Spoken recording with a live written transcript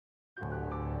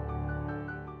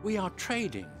We are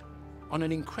trading on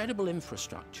an incredible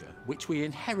infrastructure which we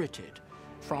inherited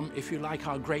from, if you like,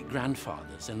 our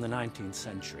great-grandfathers in the 19th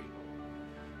century.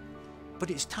 But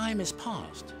its time is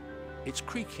past. It's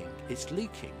creaking, it's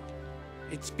leaking,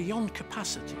 it's beyond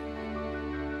capacity.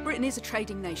 Britain is a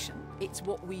trading nation. It's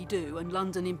what we do, and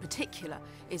London in particular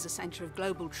is a centre of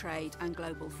global trade and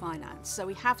global finance. So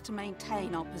we have to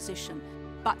maintain our position.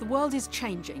 But the world is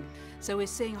changing, so we're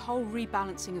seeing a whole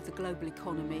rebalancing of the global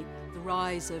economy, the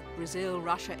rise of Brazil,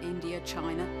 Russia, India,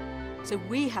 China. So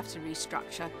we have to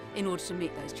restructure in order to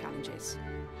meet those challenges.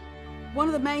 One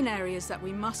of the main areas that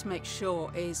we must make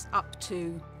sure is up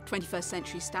to 21st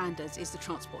century standards is the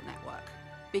transport network,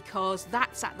 because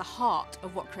that's at the heart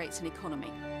of what creates an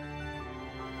economy.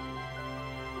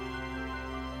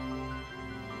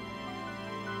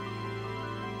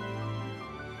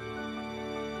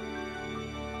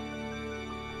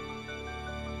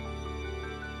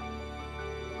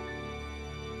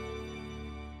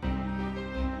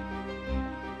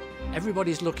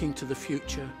 Everybody's looking to the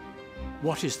future.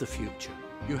 What is the future?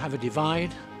 You have a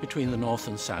divide between the north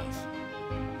and south.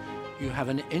 You have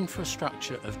an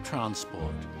infrastructure of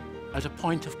transport at a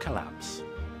point of collapse,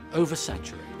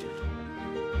 oversaturated.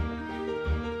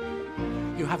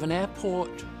 You have an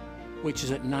airport which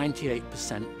is at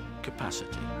 98%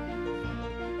 capacity.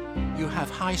 You have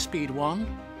High Speed 1,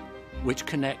 which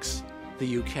connects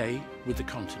the UK with the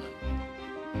continent.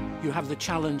 You have the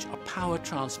challenge of power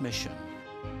transmission.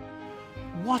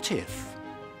 What if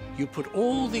you put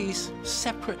all these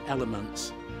separate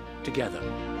elements together?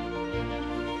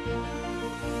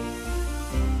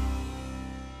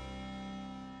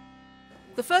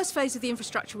 The first phase of the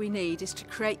infrastructure we need is to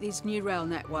create these new rail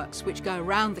networks which go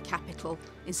around the capital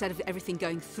instead of everything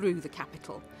going through the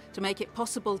capital, to make it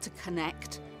possible to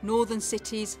connect northern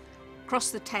cities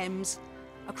across the Thames,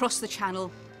 across the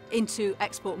Channel, into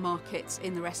export markets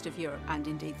in the rest of Europe and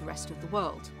indeed the rest of the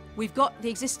world. We've got the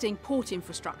existing port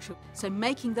infrastructure, so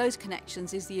making those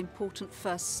connections is the important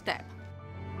first step.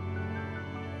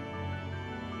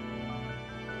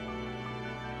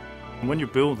 When you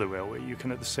build the railway, you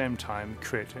can at the same time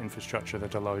create infrastructure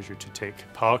that allows you to take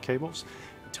power cables,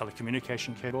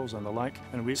 telecommunication cables and the like,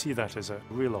 and we see that as a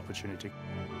real opportunity.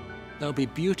 There'll be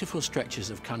beautiful stretches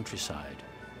of countryside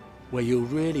where you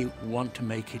really want to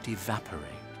make it evaporate.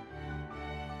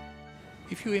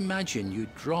 If you imagine you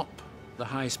drop the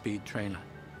high-speed train,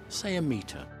 say a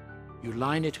metre, you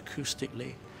line it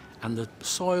acoustically, and the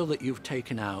soil that you've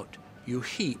taken out, you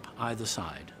heap either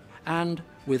side. And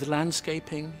with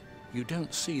landscaping, you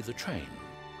don't see the train.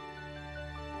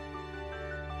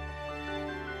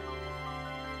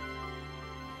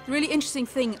 The really interesting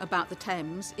thing about the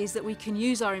Thames is that we can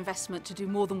use our investment to do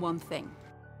more than one thing.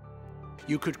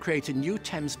 You could create a new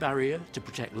Thames barrier to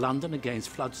protect London against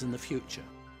floods in the future.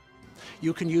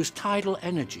 You can use tidal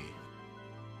energy.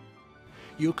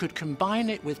 You could combine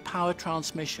it with power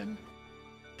transmission.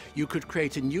 You could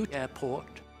create a new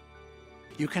airport.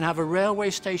 You can have a railway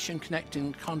station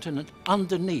connecting the continent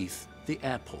underneath the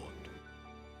airport.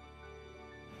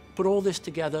 Put all this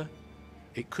together,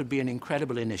 it could be an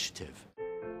incredible initiative.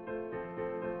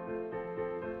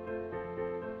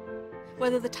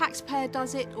 Whether the taxpayer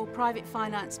does it or private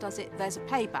finance does it, there's a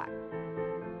payback.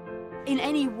 In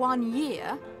any 1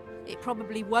 year, it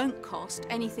probably won't cost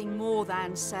anything more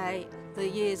than, say, the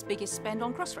year's biggest spend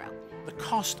on Crossrail. The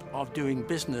cost of doing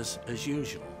business as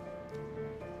usual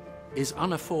is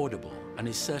unaffordable and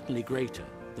is certainly greater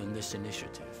than this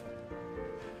initiative.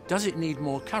 Does it need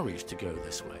more courage to go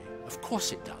this way? Of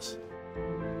course it does.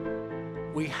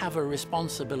 We have a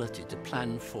responsibility to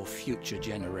plan for future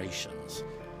generations,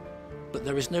 but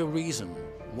there is no reason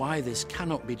why this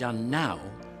cannot be done now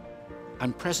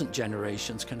and present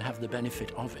generations can have the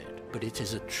benefit of it. But it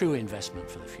is a true investment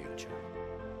for the future.